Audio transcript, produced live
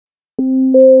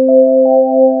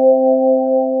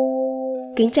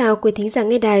Kính chào quý thính giả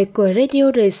nghe đài của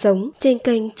Radio Đời Sống trên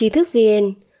kênh Trí Thức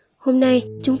VN. Hôm nay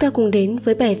chúng ta cùng đến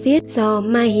với bài viết do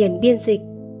Mai Hiền biên dịch.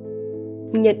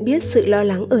 Nhận biết sự lo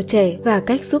lắng ở trẻ và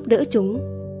cách giúp đỡ chúng.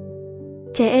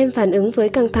 Trẻ em phản ứng với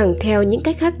căng thẳng theo những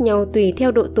cách khác nhau tùy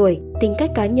theo độ tuổi, tính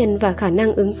cách cá nhân và khả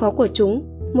năng ứng phó của chúng.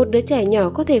 Một đứa trẻ nhỏ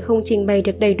có thể không trình bày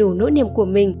được đầy đủ nỗi niềm của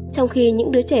mình, trong khi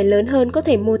những đứa trẻ lớn hơn có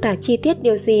thể mô tả chi tiết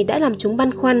điều gì đã làm chúng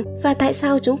băn khoăn và tại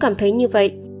sao chúng cảm thấy như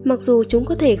vậy, mặc dù chúng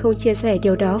có thể không chia sẻ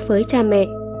điều đó với cha mẹ.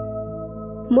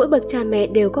 Mỗi bậc cha mẹ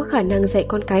đều có khả năng dạy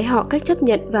con cái họ cách chấp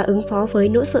nhận và ứng phó với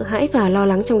nỗi sợ hãi và lo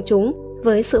lắng trong chúng.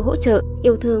 Với sự hỗ trợ,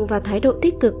 yêu thương và thái độ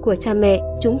tích cực của cha mẹ,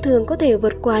 chúng thường có thể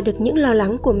vượt qua được những lo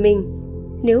lắng của mình.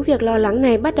 Nếu việc lo lắng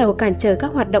này bắt đầu cản trở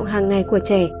các hoạt động hàng ngày của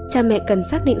trẻ, cha mẹ cần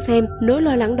xác định xem nỗi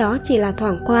lo lắng đó chỉ là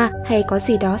thoảng qua hay có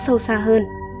gì đó sâu xa hơn.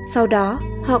 Sau đó,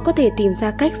 họ có thể tìm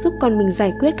ra cách giúp con mình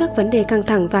giải quyết các vấn đề căng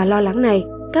thẳng và lo lắng này.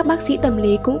 Các bác sĩ tâm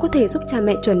lý cũng có thể giúp cha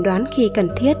mẹ chẩn đoán khi cần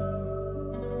thiết.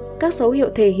 Các dấu hiệu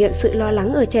thể hiện sự lo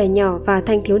lắng ở trẻ nhỏ và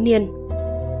thanh thiếu niên.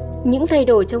 Những thay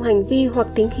đổi trong hành vi hoặc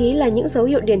tính khí là những dấu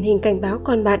hiệu điển hình cảnh báo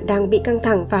con bạn đang bị căng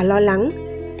thẳng và lo lắng.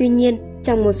 Tuy nhiên,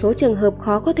 trong một số trường hợp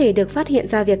khó có thể được phát hiện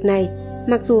ra việc này.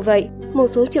 Mặc dù vậy, một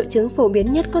số triệu chứng phổ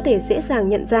biến nhất có thể dễ dàng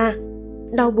nhận ra.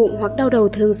 Đau bụng hoặc đau đầu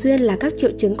thường xuyên là các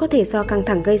triệu chứng có thể do căng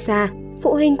thẳng gây ra.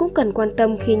 Phụ huynh cũng cần quan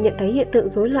tâm khi nhận thấy hiện tượng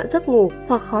rối loạn giấc ngủ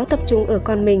hoặc khó tập trung ở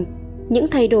con mình. Những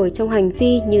thay đổi trong hành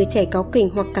vi như trẻ cáu kỉnh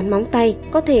hoặc cắn móng tay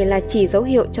có thể là chỉ dấu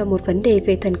hiệu cho một vấn đề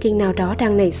về thần kinh nào đó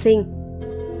đang nảy sinh.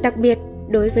 Đặc biệt,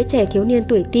 đối với trẻ thiếu niên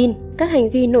tuổi teen, các hành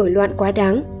vi nổi loạn quá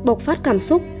đáng, bộc phát cảm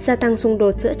xúc, gia tăng xung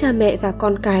đột giữa cha mẹ và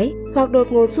con cái, hoặc đột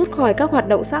ngột rút khỏi các hoạt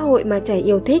động xã hội mà trẻ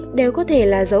yêu thích đều có thể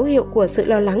là dấu hiệu của sự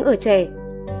lo lắng ở trẻ.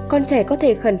 Con trẻ có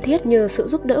thể khẩn thiết nhờ sự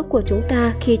giúp đỡ của chúng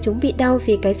ta khi chúng bị đau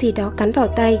vì cái gì đó cắn vào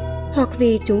tay, hoặc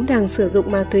vì chúng đang sử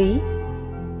dụng ma túy.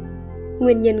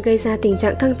 Nguyên nhân gây ra tình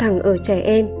trạng căng thẳng ở trẻ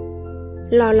em.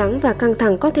 Lo lắng và căng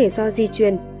thẳng có thể do di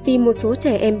truyền, vì một số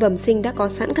trẻ em bẩm sinh đã có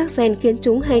sẵn các gen khiến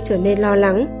chúng hay trở nên lo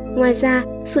lắng. Ngoài ra,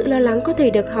 sự lo lắng có thể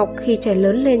được học khi trẻ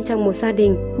lớn lên trong một gia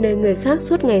đình, nơi người khác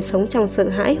suốt ngày sống trong sợ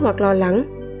hãi hoặc lo lắng.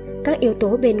 Các yếu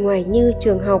tố bên ngoài như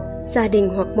trường học, gia đình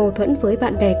hoặc mâu thuẫn với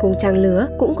bạn bè cùng trang lứa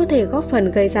cũng có thể góp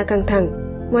phần gây ra căng thẳng.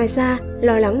 Ngoài ra,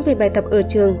 lo lắng về bài tập ở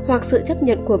trường hoặc sự chấp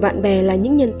nhận của bạn bè là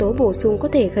những nhân tố bổ sung có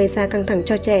thể gây ra căng thẳng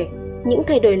cho trẻ. Những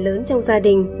thay đổi lớn trong gia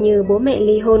đình như bố mẹ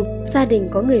ly hôn, gia đình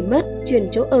có người mất, chuyển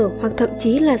chỗ ở hoặc thậm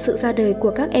chí là sự ra đời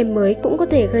của các em mới cũng có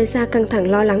thể gây ra căng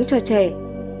thẳng lo lắng cho trẻ.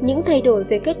 Những thay đổi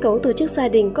về kết cấu tổ chức gia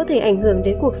đình có thể ảnh hưởng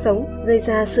đến cuộc sống, gây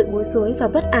ra sự bối rối và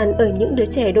bất an ở những đứa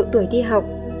trẻ độ tuổi đi học.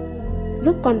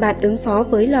 Giúp con bạn ứng phó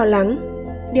với lo lắng.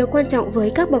 Điều quan trọng với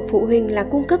các bậc phụ huynh là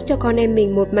cung cấp cho con em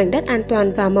mình một mảnh đất an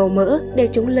toàn và màu mỡ để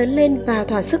chúng lớn lên và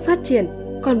thỏa sức phát triển.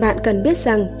 Còn bạn cần biết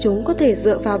rằng chúng có thể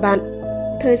dựa vào bạn.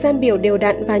 Thời gian biểu đều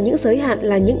đặn và những giới hạn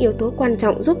là những yếu tố quan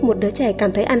trọng giúp một đứa trẻ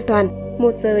cảm thấy an toàn.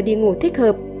 1 giờ đi ngủ thích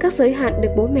hợp, các giới hạn được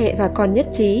bố mẹ và con nhất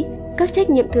trí. Các trách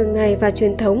nhiệm thường ngày và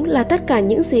truyền thống là tất cả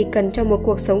những gì cần cho một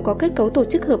cuộc sống có kết cấu tổ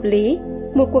chức hợp lý.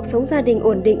 Một cuộc sống gia đình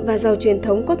ổn định và giàu truyền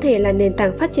thống có thể là nền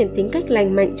tảng phát triển tính cách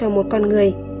lành mạnh cho một con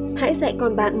người. Hãy dạy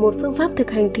con bạn một phương pháp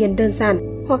thực hành thiền đơn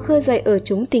giản hoặc khơi dậy ở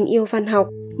chúng tình yêu văn học,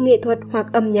 nghệ thuật hoặc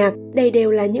âm nhạc. Đây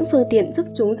đều là những phương tiện giúp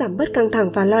chúng giảm bớt căng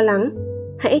thẳng và lo lắng.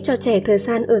 Hãy cho trẻ thời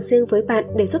gian ở riêng với bạn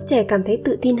để giúp trẻ cảm thấy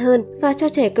tự tin hơn và cho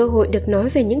trẻ cơ hội được nói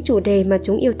về những chủ đề mà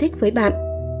chúng yêu thích với bạn.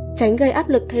 Tránh gây áp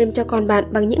lực thêm cho con bạn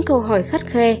bằng những câu hỏi khắt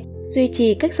khe. Duy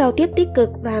trì cách giao tiếp tích cực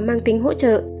và mang tính hỗ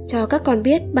trợ. Cho các con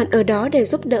biết bạn ở đó để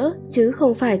giúp đỡ, chứ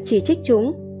không phải chỉ trích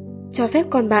chúng. Cho phép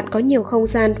con bạn có nhiều không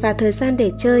gian và thời gian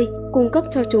để chơi. Cung cấp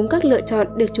cho chúng các lựa chọn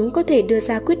để chúng có thể đưa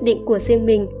ra quyết định của riêng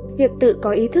mình. Việc tự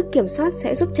có ý thức kiểm soát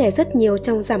sẽ giúp trẻ rất nhiều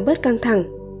trong giảm bớt căng thẳng.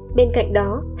 Bên cạnh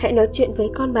đó, hãy nói chuyện với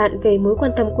con bạn về mối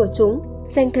quan tâm của chúng.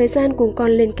 Dành thời gian cùng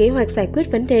con lên kế hoạch giải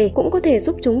quyết vấn đề cũng có thể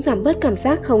giúp chúng giảm bớt cảm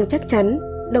giác không chắc chắn.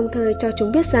 Đồng thời cho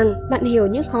chúng biết rằng bạn hiểu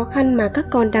những khó khăn mà các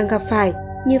con đang gặp phải.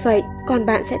 Như vậy, con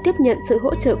bạn sẽ tiếp nhận sự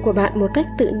hỗ trợ của bạn một cách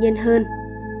tự nhiên hơn.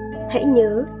 Hãy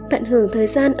nhớ, tận hưởng thời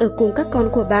gian ở cùng các con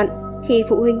của bạn. Khi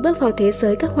phụ huynh bước vào thế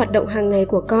giới các hoạt động hàng ngày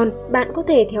của con, bạn có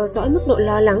thể theo dõi mức độ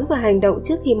lo lắng và hành động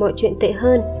trước khi mọi chuyện tệ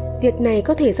hơn. Việc này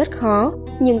có thể rất khó,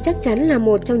 nhưng chắc chắn là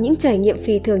một trong những trải nghiệm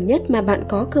phi thường nhất mà bạn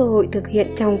có cơ hội thực hiện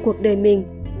trong cuộc đời mình.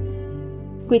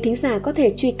 Quý thính giả có thể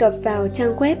truy cập vào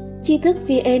trang web tri thức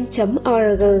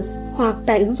vn.org hoặc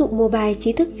tải ứng dụng mobile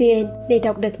Trí Thức VN để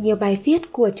đọc được nhiều bài viết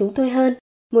của chúng tôi hơn.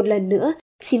 Một lần nữa,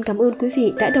 xin cảm ơn quý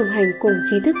vị đã đồng hành cùng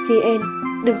Trí Thức VN.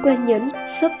 Đừng quên nhấn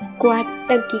subscribe,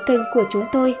 đăng ký kênh của chúng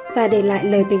tôi và để lại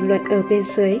lời bình luận ở bên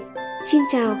dưới. Xin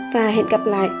chào và hẹn gặp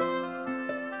lại!